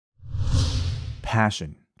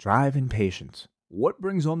passion, drive, and patience. What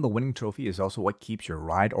brings home the winning trophy is also what keeps your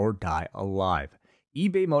ride or die alive.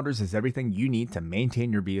 eBay Motors has everything you need to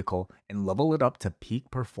maintain your vehicle and level it up to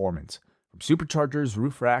peak performance. From superchargers,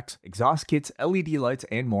 roof racks, exhaust kits, LED lights,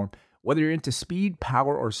 and more, whether you're into speed,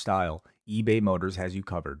 power, or style, eBay Motors has you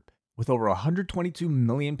covered. With over 122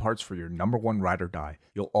 million parts for your number one ride or die,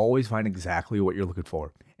 you'll always find exactly what you're looking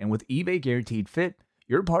for. And with eBay Guaranteed Fit,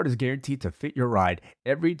 your part is guaranteed to fit your ride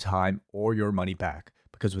every time or your money back.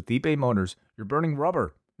 Because with eBay Motors, you're burning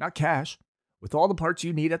rubber, not cash. With all the parts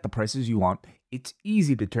you need at the prices you want, it's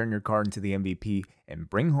easy to turn your car into the MVP and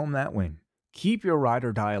bring home that win. Keep your ride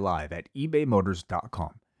or die alive at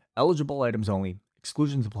ebaymotors.com. Eligible items only.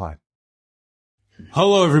 Exclusions apply.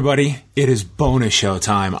 Hello, everybody. It is bonus show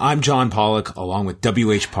time. I'm John Pollock, along with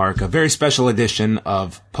WH Park, a very special edition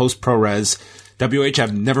of Post Pro Res. WH,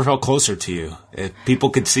 I've never felt closer to you. If people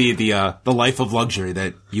could see the life of luxury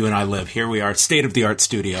that you and I live. Here we are, state-of-the-art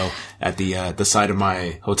studio at the side of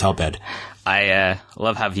my hotel bed. I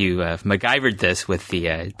love how you MacGyvered this with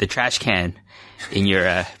the trash can in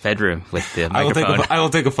your bedroom with the microphone. I will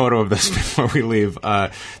take a photo of this before we leave.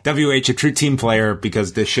 WH, a true team player,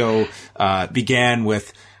 because the show began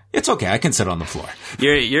with, it's okay, I can sit on the floor.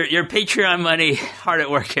 Your Patreon money, hard at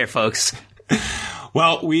work here, folks.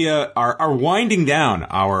 Well, we are winding down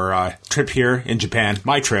our trip here in Japan,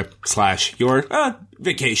 my trip / your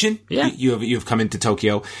vacation. Yeah. You've come into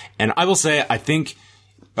Tokyo, and I will say I think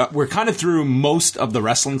we're kind of through most of the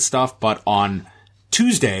wrestling stuff, but on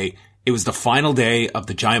Tuesday it was the final day of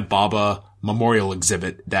the Giant Baba Memorial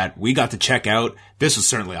exhibit that we got to check out. This was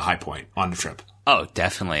certainly a high point on the trip. Oh,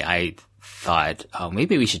 definitely. I thought,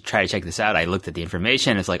 maybe we should try to check this out. I looked at the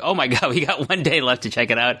information. It's like, oh my God, we got one day left to check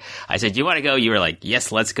it out. I said, do you want to go? You were like,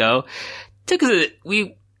 yes, let's go.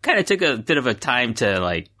 We kind of took a bit of a time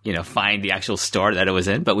to find the actual store that it was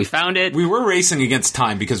in, but we found it. We were racing against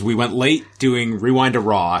time because we went late doing Rewind to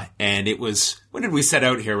Raw, and it was, when did we set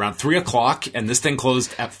out here? Around 3:00, and this thing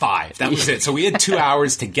closed at 5. That was it. So we had 2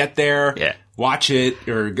 hours to get there, watch it,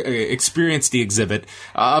 or experience the exhibit.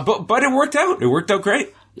 But it worked out. It worked out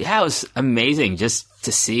great. Yeah, it was amazing just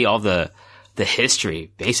to see all the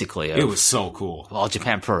history, basically. It was so cool. All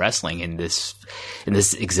Japan Pro Wrestling in this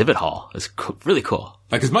exhibit hall. It was really cool.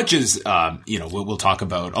 Like, as much as, we'll talk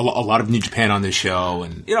about a lot of New Japan on this show,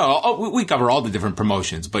 and, we cover all the different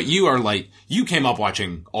promotions, but you came up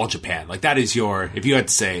watching All Japan. Like, that is if you had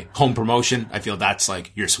to say home promotion, I feel that's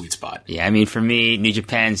like your sweet spot. Yeah, I mean, for me, New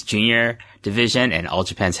Japan's junior division and All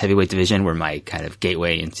Japan's heavyweight division were my kind of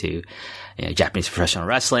gateway into Japanese professional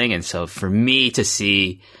wrestling. And so for me to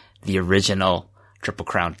see the original Triple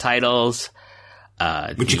Crown titles,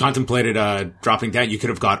 which you contemplated dropping down, you could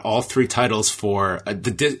have got all 3 titles for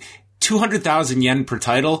the 200,000 yen per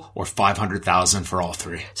title, or 500,000 for all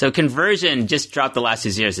 3. So conversion just dropped the last 2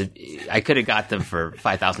 years. I could have got them for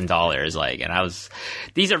 $5,000.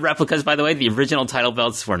 These are replicas, by the way. The original title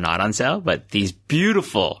belts were not on sale, but these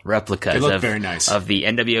beautiful replicas very nice. Of the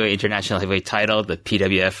NWA International Heavyweight title, the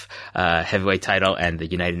PWF Heavyweight title, and the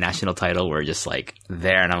United National title were just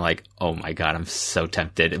there. And I'm like, oh my God, I'm so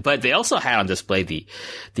tempted. But they also had on display the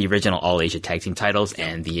original All Asia Tag Team titles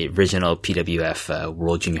and the original PWF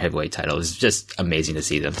World Junior Heavyweight title. It was just amazing to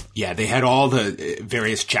see them. Yeah, they had all the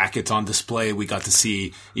various jackets on display. We got to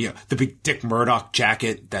see, the big Dick Murdoch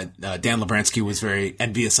jacket that Dan Labransky was very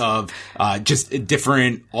envious of. Just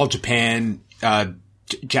different All Japan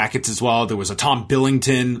jackets as well. There was a Tom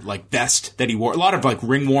Billington vest that he wore. A lot of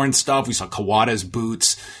ring worn stuff. We saw Kawada's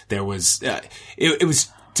boots. There was it was,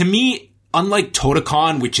 to me, unlike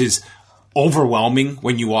Totocon, which is overwhelming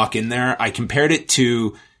when you walk in there. I compared it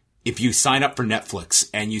to if you sign up for Netflix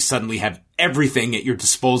and you suddenly have everything at your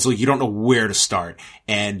disposal, you don't know where to start.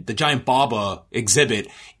 And the Giant Baba exhibit,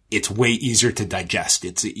 it's way easier to digest.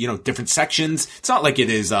 It's, different sections. It's not like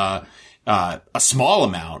it is a small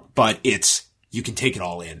amount, but you can take it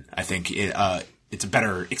all in. I think it's a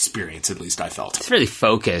better experience, at least I felt. It's really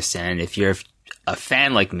focused. And if you're a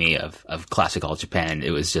fan like me of classic All Japan,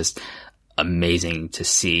 it was just amazing to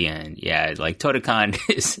see. And yeah, Totocon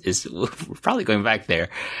is we're probably going back there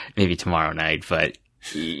maybe tomorrow night, but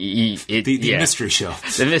the mystery show.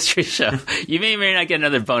 The mystery show. You may or may not get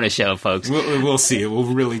another bonus show, folks. We'll see. It will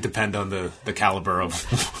really depend on the caliber of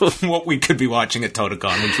what we could be watching at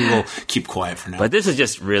Totocon, which we will keep quiet for now. But this is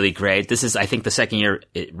just really great. This is, I think, the second year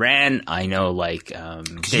it ran. I know,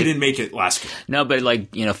 because you didn't make it last year. No, but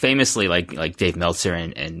famously, like Dave Meltzer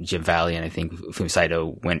and Jim Valley, and I think Fumi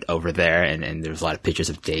Saito went over there, and there was a lot of pictures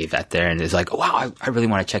of Dave out there, and it's like, oh, wow, I really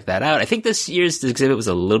want to check that out. I think this year's exhibit was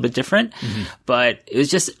a little bit different, but it was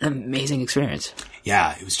just an amazing experience.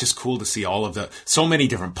 yeah, it was just cool to see all of so many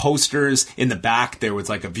different posters. In the back, there was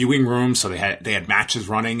like a viewing room. So they had matches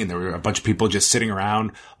running and there were a bunch of people just sitting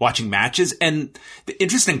around watching matches. And the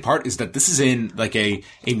interesting part is that this is in like a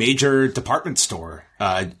major department store.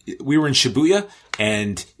 We were in Shibuya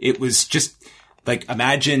and it was just like,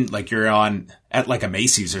 imagine like you're at like a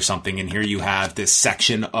Macy's or something. And here you have this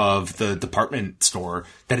section of the department store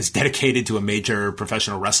that is dedicated to a major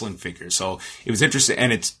professional wrestling figure. So it was interesting.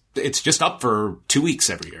 And it's just up for 2 weeks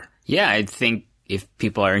every year. Yeah, I think if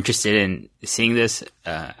people are interested in seeing this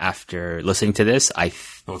after listening to this,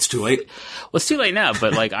 well, it's too late. Well, it's too late now,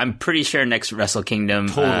 but like I'm pretty sure next Wrestle Kingdom.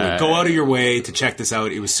 Totally. Go out of your way to check this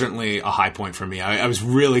out. It was certainly a high point for me. I was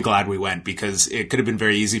really glad we went because it could have been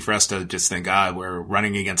very easy for us to just think, we're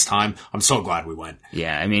running against time. I'm so glad we went.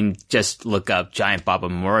 Yeah, I mean, just look up Giant Baba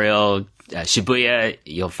Memorial, Shibuya.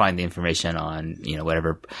 You'll find the information on,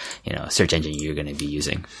 whatever, search engine you're going to be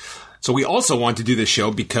using. So we also want to do this show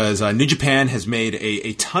because New Japan has made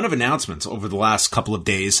a ton of announcements over the last couple of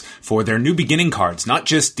days for their new beginning cards, not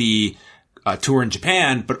just the tour in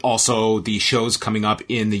Japan, but also the shows coming up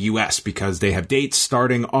in the U.S. because they have dates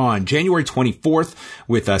starting on January 24th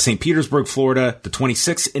with St. Petersburg, Florida, the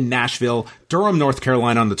 26th in Nashville, Durham, North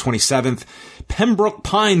Carolina on the 27th, Pembroke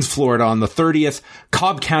Pines, Florida on the 30th,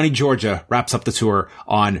 Cobb County, Georgia wraps up the tour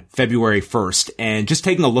on February 1st. And just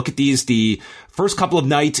taking a look at these, the first couple of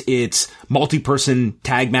nights, it's multi-person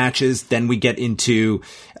tag matches. Then we get into,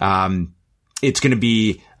 it's going to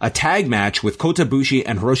be a tag match with Kota Ibushi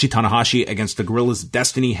and Hiroshi Tanahashi against the Guerrillas of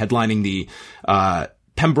Destiny headlining the,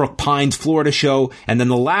 Pembroke Pines, Florida show. And then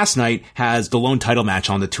the last night has the lone title match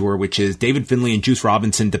on the tour, which is David Finlay and Juice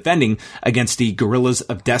Robinson defending against the Guerrillas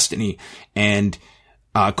of Destiny. And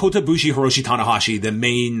Kota Ibushi, Hiroshi Tanahashi, the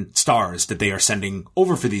main stars that they are sending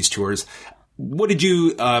over for these tours. What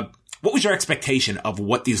was your expectation of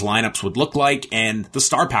what these lineups would look like and the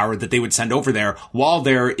star power that they would send over there while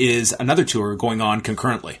there is another tour going on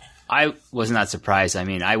concurrently? I was not surprised. I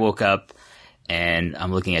mean, I woke up and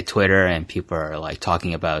I'm looking at Twitter and people are like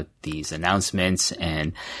talking about these announcements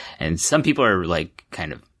and some people are like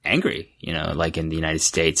kind of angry, like in the United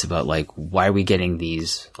States about like, why are we getting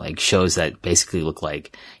these like shows that basically look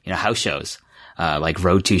like, house shows, like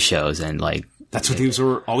Road to shows and like. That's what these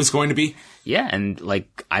were always going to be? Yeah. And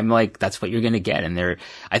like, I'm like, that's what you're going to get. And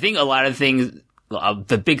I think a lot of things,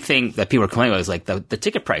 the big thing that people are complaining about is like the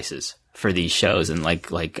ticket prices for these shows. And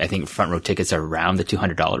like I think front row tickets are around the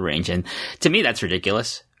 $200 range. And to me, that's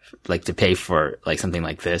ridiculous. Like to pay for like something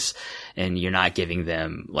like this and you're not giving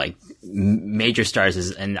them like major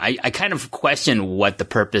stars. And I kind of question what the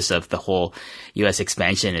purpose of the whole US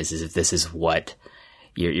expansion is if this is what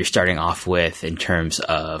you're starting off with in terms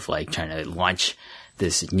of like trying to launch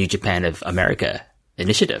this New Japan of America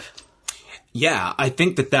initiative. Yeah, I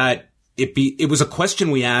think that it was a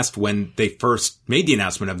question we asked when they first made the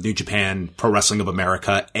announcement of New Japan Pro Wrestling of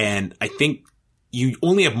America. And I think you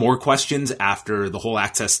only have more questions after the whole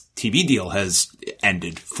Access TV deal has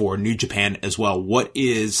ended for New Japan as well. What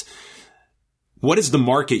is the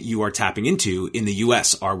market you are tapping into in the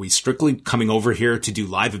US? Are we strictly coming over here to do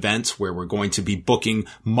live events where we're going to be booking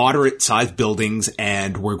moderate sized buildings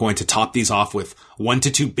and we're going to top these off with 1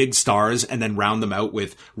 to 2 big stars and then round them out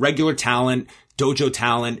with regular talent, dojo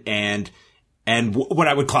talent, and what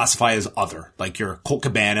I would classify as other, like your Colt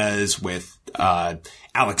Cabanas with,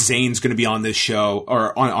 Alex Zane's going to be on this show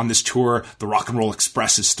or on this tour. The Rock and Roll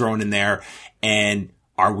Express is thrown in there. And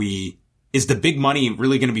is the big money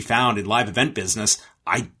really going to be found in live event business?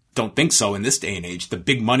 I don't think so in this day and age. The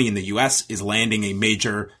big money in the US is landing a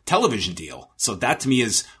major television deal. So that to me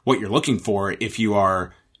is what you're looking for if you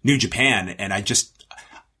are New Japan. And I just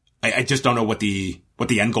don't know what the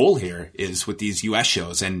end goal here is with these US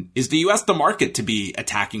shows. And is the US the market to be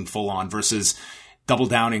attacking full on versus double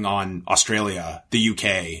downing on Australia, the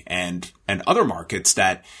UK and other markets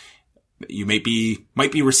that you might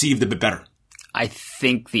be received a bit better? I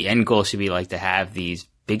think the end goal should be like to have these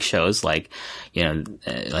big shows like,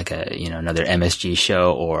 like another MSG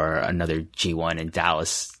show or another G1 in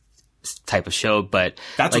Dallas type of show. But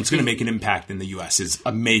that's what's going to make an impact in the US is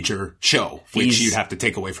a major show, which you'd have to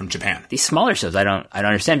take away from Japan. These smaller shows, I don't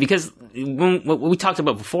understand because what we talked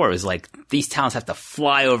about before was like these talents have to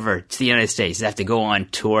fly over to the United States. They have to go on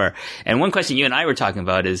tour. And one question you and I were talking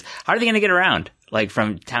about is how are they going to get around? Like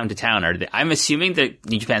from town to town, I'm assuming that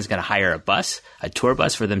New Japan's going to hire a tour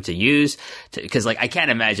bus for them to use cause like I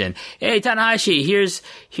can't imagine, hey, Tanahashi, here's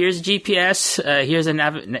GPS, here's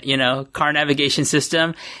a car navigation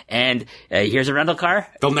system and here's a rental car.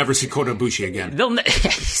 They'll never see Kota Ibushi again.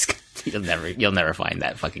 You'll never find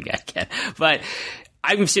that fucking guy again. But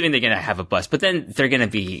I'm assuming they're going to have a bus, but then they're going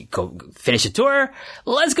to go finish a tour.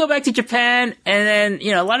 Let's go back to Japan. And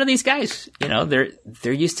then, a lot of these guys,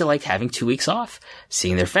 they're used to like having 2 weeks off,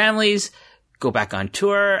 seeing their families, go back on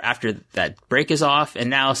tour after that break is off. And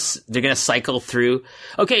now they're going to cycle through.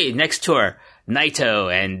 Okay, next tour.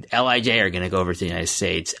 Naito and LIJ are going to go over to the United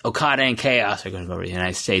States. Okada and Chaos are going to go over to the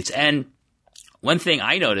United States. And one thing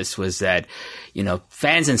I noticed was that,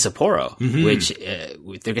 fans in Sapporo, which they're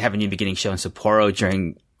going to have a New Beginning show in Sapporo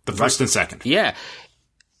during the first and second. Yeah.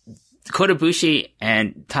 Kota Ibushi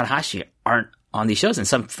and Tanahashi aren't on these shows. And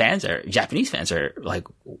some Japanese fans are like,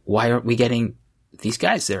 why aren't we getting these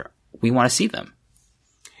guys there? We want to see them.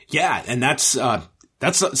 Yeah. And that's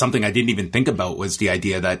something I didn't even think about, was the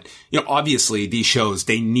idea that, obviously these shows,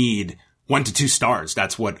 they need 1 to 2 stars.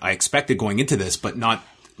 That's what I expected going into this, but not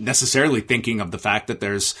necessarily thinking of the fact that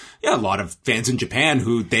there's a lot of fans in Japan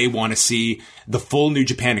who they want to see the full New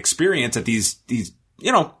Japan experience at these,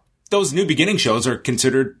 those New Beginning shows are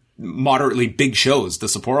considered moderately big shows, the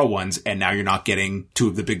Sapporo ones, and now you're not getting 2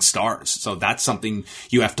 of the big stars. So that's something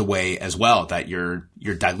you have to weigh as well, that you're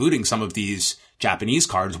diluting some of these Japanese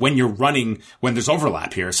cards when there's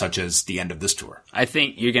overlap here, such as the end of this tour. I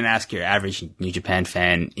think you're going to ask your average New Japan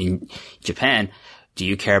fan in Japan, do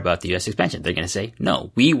you care about the U.S. expansion? They're going to say,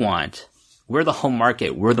 no, we're the home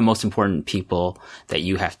market. We're the most important people that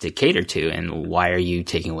you have to cater to. And why are you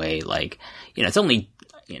taking away, it's only,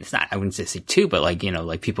 it's not, I wouldn't say 2,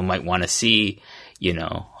 but people might want to see,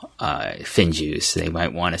 Finn Juice. They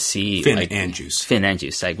might want to see Finn and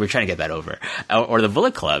Juice. Like, we're trying to get that over. Or the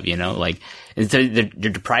Bullet Club, they're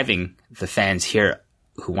depriving the fans here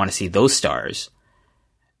who want to see those stars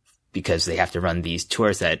because they have to run these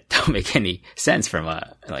tours that don't make any sense from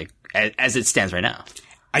as it stands right now.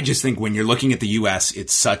 I just think when you're looking at the US,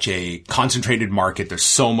 it's such a concentrated market. There's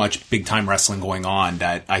so much big time wrestling going on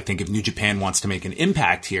that I think if New Japan wants to make an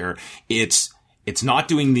impact here, it's not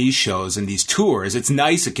doing these shows and these tours. It's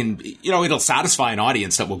nice. It can, it'll satisfy an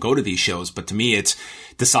audience that will go to these shows. But to me, it's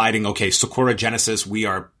deciding, okay, Sakura Genesis, we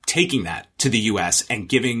are taking that to the US and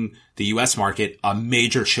giving the US market a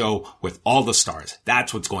major show with all the stars.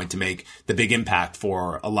 That's what's going to make the big impact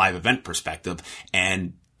for a live event perspective.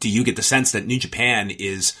 And do you get the sense that New Japan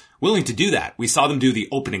is willing to do that? We saw them do the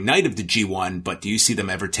opening night of the G1, but do you see them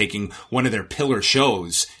ever taking one of their pillar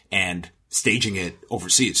shows and staging it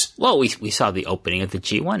overseas? Well, we saw the opening of the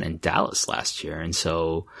G1 in Dallas last year. And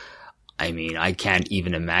so, I can't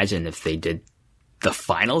even imagine if they did the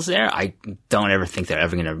finals there. I don't ever think they're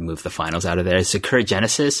ever going to move the finals out of there. Sakura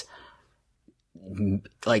Genesis,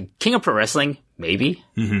 King of Pro Wrestling, maybe,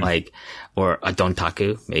 or a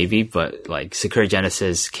Dontaku, maybe, but Sakura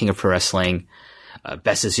Genesis, King of Pro Wrestling,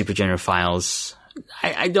 Best of Super Junior Finals.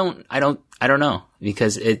 I don't know,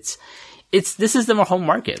 because this is the home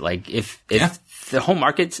market. If the home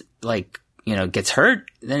market, gets hurt,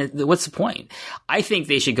 then what's the point? I think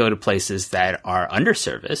they should go to places that are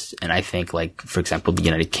underserviced. And I think for example, the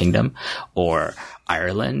United Kingdom or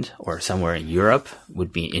Ireland or somewhere in Europe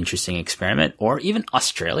would be an interesting experiment, or even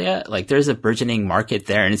Australia. There's a burgeoning market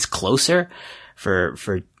there, and it's closer for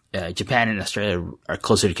Japan and Australia are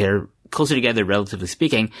closer together, relatively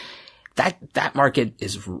speaking. That market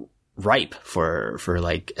is ripe for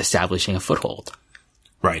establishing a foothold.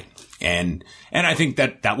 Right. And I think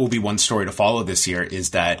that will be one story to follow this year,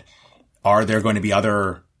 is that are there going to be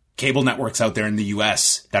other cable networks out there in the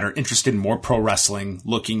US that are interested in more pro wrestling,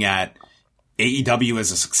 looking at AEW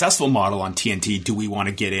as a successful model on TNT? Do we want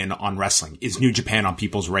to get in on wrestling? Is New Japan on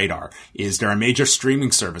people's radar? Is there a major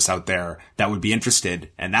streaming service out there that would be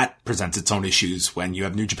interested? And that presents its own issues when you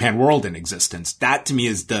have New Japan World in existence. That to me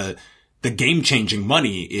is the game-changing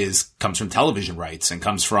money comes from television rights and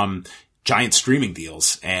comes from giant streaming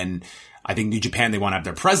deals. And I think New Japan, they want to have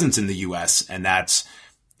their presence in the US, and that's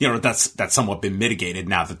somewhat been mitigated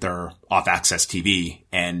now that they're off Access TV.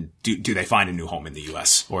 And do they find a new home in the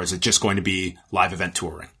US, or is it just going to be live event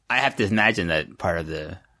touring? I have to imagine that part of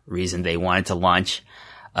the reason they wanted to launch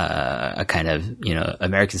a kind of,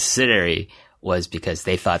 American subsidiary was because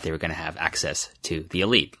they thought they were going to have access to the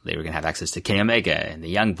elite. They were going to have access to Kenny Omega and the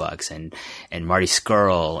Young Bucks and Marty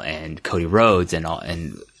Scurll and Cody Rhodes and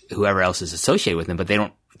whoever else is associated with them, but they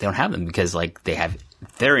don't have them because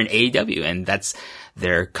they're in AEW, and that's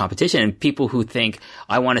their competition. And people who think,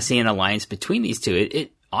 I want to see an alliance between these two,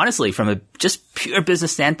 it honestly, from a just pure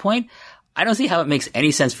business standpoint, I don't see how it makes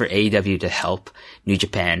any sense for AEW to help New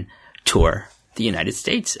Japan tour the United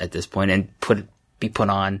States at this point and be put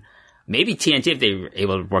on maybe TNT if they were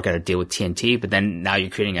able to work out a deal with TNT, but then now you're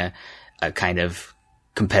creating a kind of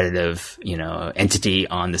competitive, entity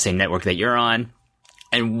on the same network that you're on.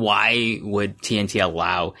 And why would TNT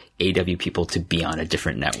allow AEW people to be on a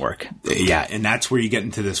different network? Yeah, and that's where you get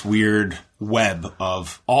into this weird web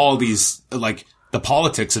of all these, like, the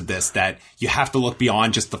politics of this, that you have to look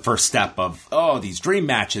beyond just the first step of, these dream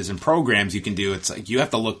matches and programs you can do. It's like you have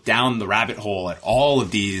to look down the rabbit hole at all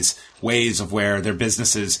of these ways of where their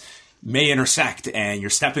businesses may intersect, and you're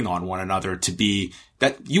stepping on one another to be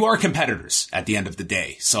that you are competitors at the end of the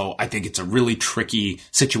day. So I think it's a really tricky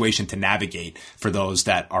situation to navigate for those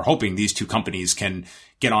that are hoping these two companies can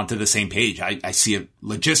get onto the same page. I see it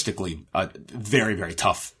logistically very, very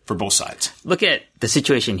tough for both sides. Look at the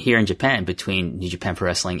situation here in Japan between New Japan Pro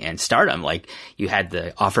Wrestling and Stardom. Like, you had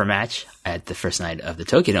the offer match at the first night of the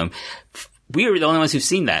Tokyo Dome. We are the only ones who've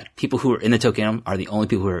seen that. People who are in the Tokyo Dome are the only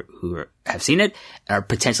people who have seen it and are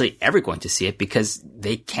potentially ever going to see it, because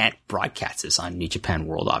they can't broadcast this on New Japan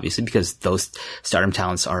World, obviously, because those Stardom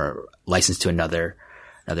talents are licensed to another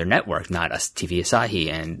network, not TV Asahi.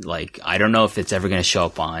 And like, I don't know if it's ever going to show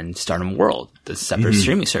up on Stardom World, the separate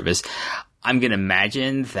streaming service. I'm going to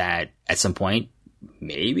imagine that at some point,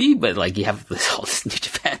 maybe, but like, you have all this New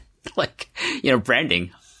Japan, like,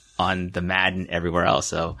 branding on the Mad and everywhere else.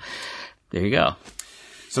 So there you go.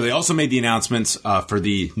 So they also made the announcements for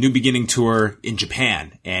the New Beginning tour in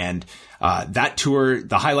Japan. And that tour,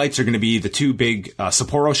 the highlights are going to be the two big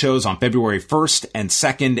Sapporo shows on February 1st and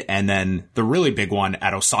 2nd, and then the really big one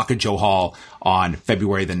at Osaka-jo Hall on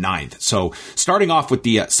February the 9th. So starting off with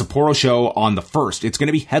the Sapporo show on the 1st, it's going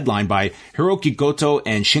to be headlined by Hiroki Goto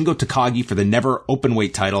and Shingo Takagi for the Never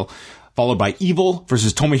Openweight title, followed by Evil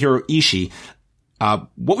versus Tomohiro Ishii.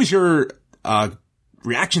 What was your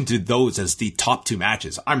reaction to those as the top two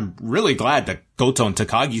matches? I'm really glad that Goto and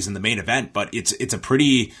Takagi's in the main event, but it's a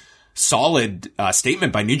pretty solid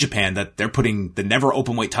statement by New Japan that they're putting the Never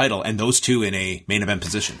Openweight title and those two in a main event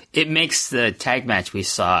position. It makes the tag match we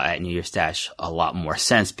saw at New Year's Dash a lot more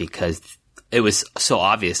sense, because it was so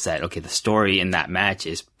obvious that, okay, the story in that match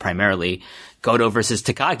is primarily Goto versus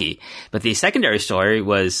Takagi, but the secondary story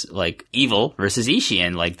was like Evil versus Ishii,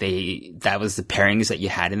 and like that was the pairings that you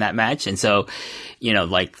had in that match. And so,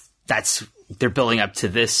 like, they're building up to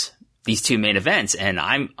these two main events, and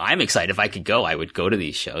I'm excited. If I could go, I would go to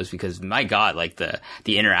these shows, because my God, like the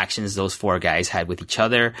interactions those four guys had with each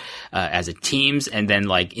other, as a teams, and then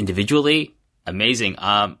like individually, amazing.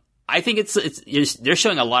 I think they're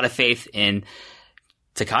showing a lot of faith in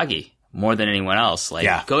Takagi more than anyone else. Like,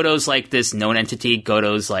 yeah. Goto's like this known entity.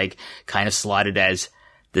 Goto's like kind of slotted as,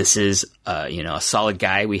 this is, a solid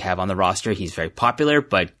guy we have on the roster. He's very popular,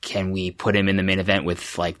 but can we put him in the main event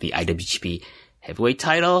with like the IWGP heavyweight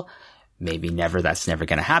title? Maybe never. That's never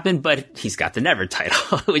going to happen, but he's got the Never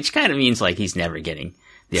title, which kind of means like he's never getting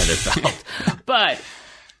the other belt. But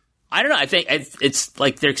I don't know. I think it's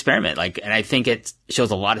like their experiment. Like, and I think it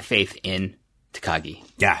shows a lot of faith in Takagi.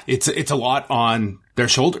 Yeah, it's a lot on their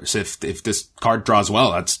shoulders. If this card draws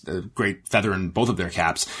well, that's a great feather in both of their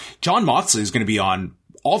caps. Jon Moxley is going to be on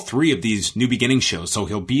all three of these New Beginning shows, so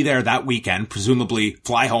he'll be there that weekend, presumably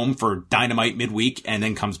fly home for Dynamite midweek, and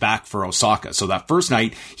then comes back for Osaka. So that first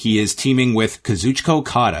night, he is teaming with Kazuchika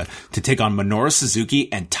Okada to take on Minoru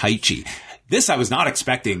Suzuki and Taichi. This I was not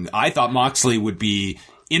expecting. I thought Moxley would be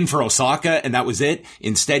in for Osaka, and that was it.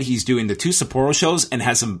 Instead, he's doing the two Sapporo shows and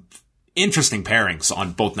has some interesting pairings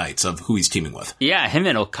on both nights of who he's teaming with. Yeah, him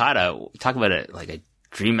and Okada, talk about it like a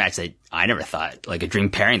dream match that I never thought, like a dream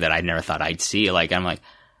pairing that I never thought I'd see. Like, I'm like,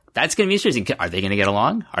 that's going to be interesting. Are they going to get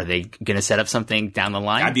along? Are they going to set up something down the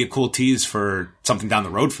line? That'd be a cool tease for something down the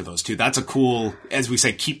road for those two. That's a cool, as we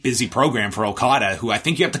say, keep busy program for Okada, who I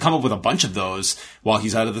think you have to come up with a bunch of those while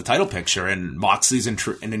he's out of the title picture. And Moxley's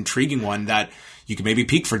an intriguing one that you can maybe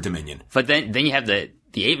peak for Dominion. But then you have the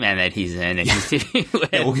 8-man that he's in. And he's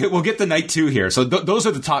yeah, we'll get the night two here. So those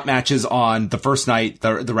are the top matches on the first night.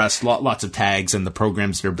 The rest, lots of tags and the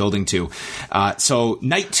programs they're building to. So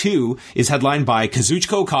night two is headlined by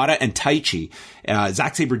Kazuchika Okada and Taichi.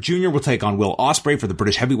 Zack Sabre Jr. will take on Will Ospreay for the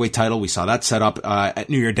British Heavyweight title. We saw that set up at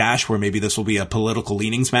New Year Dash, where maybe this will be a political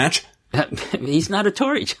leanings match. He's not a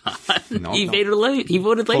Tory, John. No, he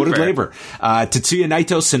voted Labour. Tetsuya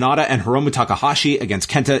Naito, Sonata, and Hiromu Takahashi against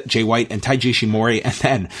Kenta, Jay White, and Taiji Ishimori.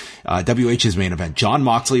 And then WH's main event, Jon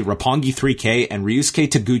Moxley, Roppongi 3K, and Ryusuke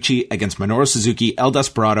Taguchi against Minoru Suzuki, El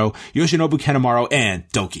Desperado, Yoshinobu Kanemaru, and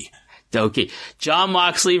Doki. Jon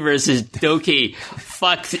Moxley versus Doki.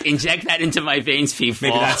 Fuck, inject that into my veins, people.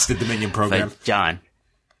 Maybe that's the Dominion program. But John,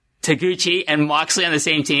 Taguchi and Moxley on the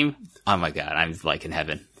same team. Oh my God, I'm like in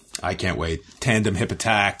heaven. I can't wait. Tandem hip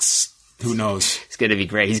attacks. Who knows? It's going to be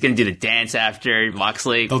great. He's going to do the dance after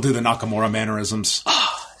Moxley. They'll do the Nakamura mannerisms.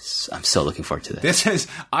 I'm so looking forward to this.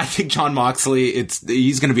 I think Jon Moxley,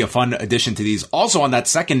 he's going to be a fun addition to these. Also on that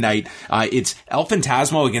second night, it's El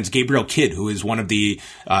Phantasmo against Gabriel Kidd, who is one of the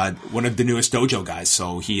newest dojo guys.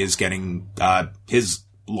 So he is getting, his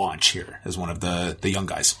launch here as one of the young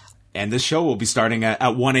guys. And this show will be starting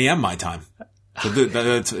at 1 a.m. my time. So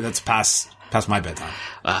that's past my bedtime.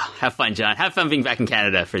 Have fun, John. Have fun being back in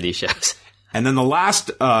Canada for these shows. And then the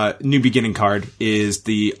last New Beginning card is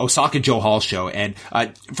the Osaka-jo Hall show. And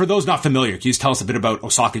for those not familiar, can you just tell us a bit about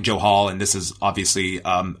Osaka-jo Hall? And this is obviously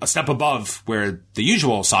a step above where the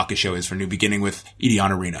usual Osaka show is for New Beginning with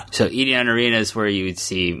Edion Arena. So Edion Arena is where you would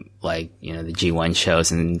see like, the G1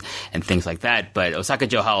 shows and things like that. But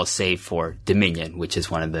Osaka-jo Hall is saved for Dominion, which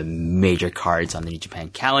is one of the major cards on the New Japan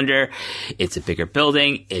calendar. It's a bigger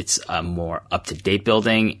building. It's a more up-to-date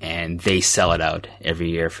building, and they sell it out every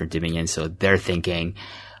year for Dominion. So they're thinking,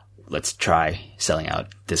 let's try selling out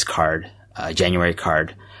this card, January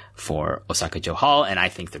card for Osaka-jo Hall, and I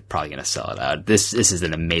think they're probably going to sell it out. This is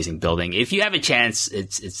an amazing building. If you have a chance,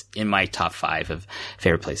 it's in my top 5 of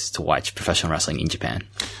favorite places to watch professional wrestling in Japan.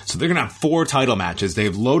 So they're going to have 4 title matches.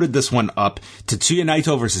 They've loaded this one up. Tetsuya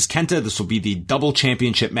Naito versus Kenta. This will be the double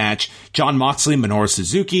championship match. Jon Moxley, Minoru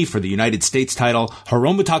Suzuki for the United States title.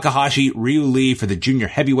 Hiromu Takahashi, Ryu Lee for the junior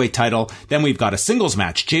heavyweight title. Then we've got a singles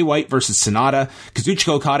match. Jay White versus Sonata. Kazuchika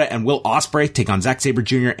Okada and Will Ospreay take on Zack Sabre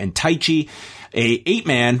Jr. and Taichi. A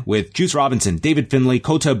 8-man with Juice Robinson, David Finlay,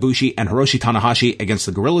 Kota Ibushi, and Hiroshi Tanahashi against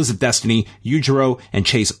the Gorillas of Destiny, Yujiro and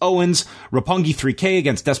Chase Owens. Roppongi 3K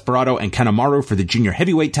against Desperado and Kanemaru for the junior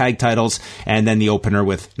heavyweight tag titles. And then the opener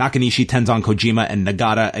with Nakanishi, Tenzan Kojima, and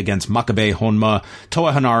Nagata against Makabe Honma,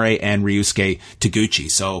 Toa Hanare, and Ryusuke Taguchi.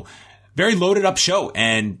 So very loaded up show,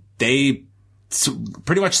 and they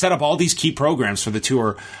pretty much set up all these key programs for the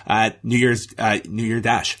tour at New Year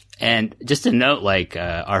Dash. And just to note,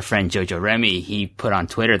 our friend Jojo Remy, he put on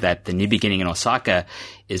Twitter that the New Beginning in Osaka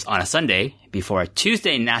is on a Sunday before a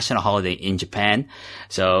Tuesday national holiday in Japan.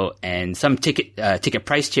 So, and some ticket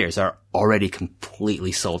price tiers are already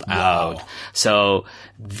completely sold out. Wow. So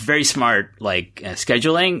very smart,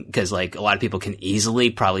 scheduling, because a lot of people can easily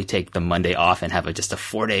probably take the Monday off and have just a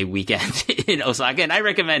 4-day weekend in Osaka. And I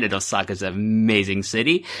recommend it. Osaka's an amazing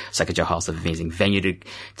city. Osaka-jo Hall is an amazing venue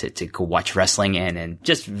to go watch wrestling in, and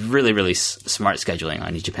just really, really smart scheduling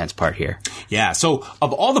on New Japan's part here. Yeah. So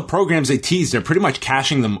of all the programs they teased, they're pretty much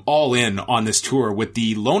cashing them all in on this tour, with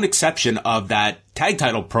the lone exception of that tag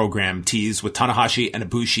title program tease with Tanahashi and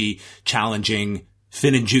Ibushi challenging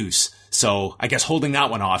Finn and Juice. So I guess holding that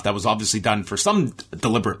one off, that was obviously done for some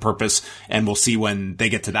deliberate purpose, and we'll see when they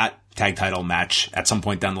get to that tag title match at some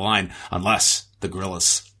point down the line, unless the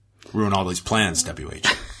Gorillas ruin all these plans, WH.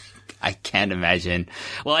 I can't imagine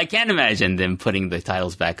them putting the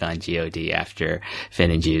titles back on GOD after Finn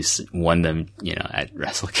and Juice won them, at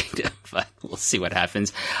Wrestle Kingdom. But we'll see what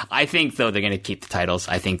happens. I think, though, they're going to keep the titles.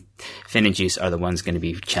 I think Finn and Juice are the ones going to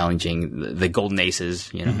be challenging the Golden Aces,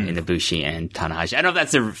 in Ibushi and Tanahashi. I don't know if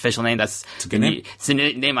that's their official name. It's a good name. It's the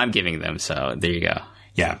name I'm giving them. So there you go.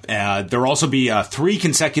 Yeah, there will also be 3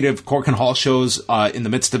 consecutive Korakuen Hall shows in the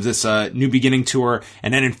midst of this New Beginning tour.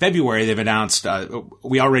 And then in February, they've announced,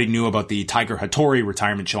 we already knew about the Tiger Hattori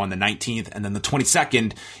retirement show on the 19th. And then the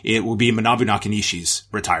 22nd, it will be Manabu Nakanishi's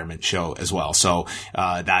retirement show as well. So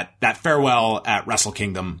that farewell at Wrestle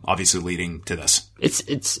Kingdom obviously leading to this.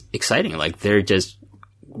 It's exciting. They're just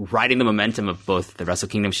riding the momentum of both the Wrestle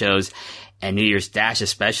Kingdom shows and New Year's Dash,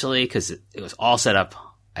 especially because it was all set up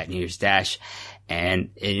at New Year's Dash. And,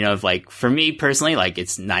 for me personally,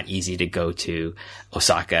 it's not easy to go to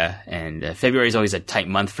Osaka, and February is always a tight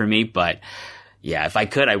month for me, but yeah, if I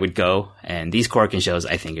could, I would go. And these Korakuen shows,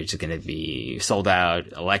 I think, are just going to be sold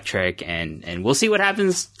out, electric, and we'll see what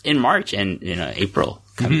happens in March and, April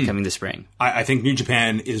coming this spring. I think New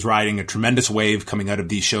Japan is riding a tremendous wave coming out of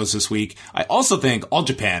these shows this week. I also think All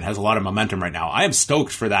Japan has a lot of momentum right now. I am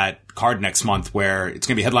stoked for that card next month, where it's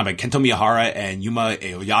going to be headlined by Kento Miyahara and Yuma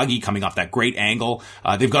Aoyagi, coming off that great angle.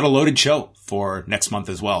 They've got a loaded show for next month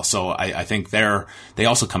as well. So I think they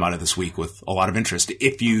also come out of this week with a lot of interest,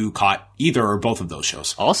 if you caught either or both of those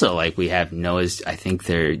shows. Also, we have Noah's, I think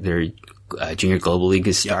their Junior Global League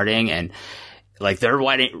is starting, and they're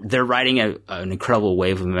riding an incredible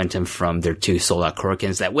wave of momentum from their 2 sold out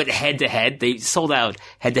Korakuens that went head to head. They sold out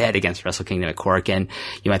head to head against Wrestle Kingdom at Korakuen.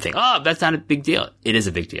 You might think, oh, that's not a big deal. It is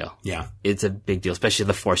a big deal. Yeah. It's a big deal, especially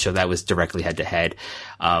the 4th show that was directly head to head.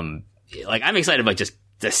 I'm excited about just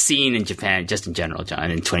the scene in Japan, just in general, John,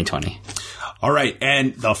 in 2020. All right.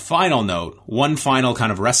 And the final note, one final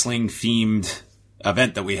kind of wrestling themed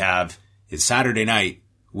event that we have is Saturday night.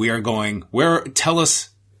 We are going tell us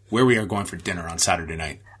where we are going for dinner on Saturday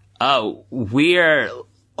night. We are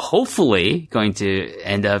hopefully going to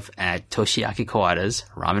end up at Toshiaki Kawada's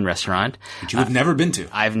ramen restaurant. Which you have never been to.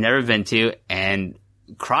 I've never been to, and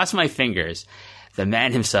cross my fingers, the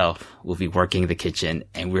man himself will be working the kitchen,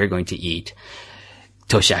 and we're going to eat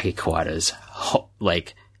Toshiaki Kawada's,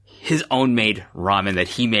 like, his own made ramen that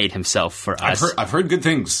he made himself for us. I've heard good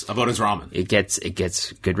things about his ramen. It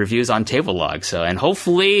gets good reviews on Table Log. So, and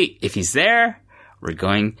hopefully, if he's there, we're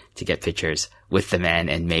going to get pictures with the man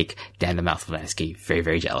and make Dan the Mouth Lansky very,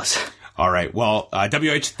 very jealous. All right. Well,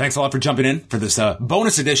 WH, thanks a lot for jumping in for this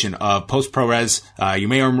bonus edition of Post Pro Res. You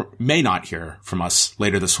may or may not hear from us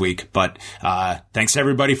later this week, but thanks to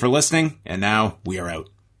everybody for listening. And now we are out.